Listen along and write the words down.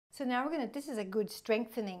So now we're going to, this is a good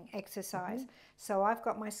strengthening exercise. So I've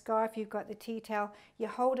got my scarf, you've got the tea towel. You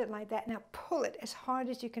hold it like that. Now pull it as hard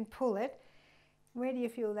as you can pull it. Where do you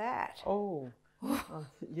feel that? Oh,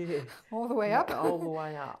 yeah. All the way up? All the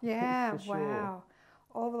way up. Yeah, for sure. wow.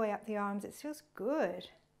 All the way up the arms. It feels good.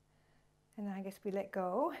 And then I guess we let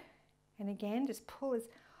go. And again, just pull as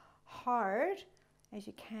hard as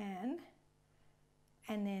you can.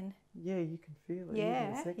 And then... Yeah, you can feel it. Yeah,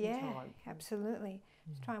 even the second time. absolutely.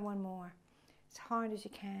 Let's try one more. As hard as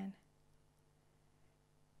you can.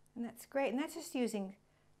 And that's great. And that's just using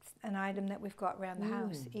an item that we've got around the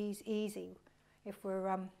house. Easy. If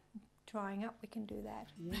we're drying up, we can do that.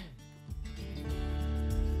 Yeah.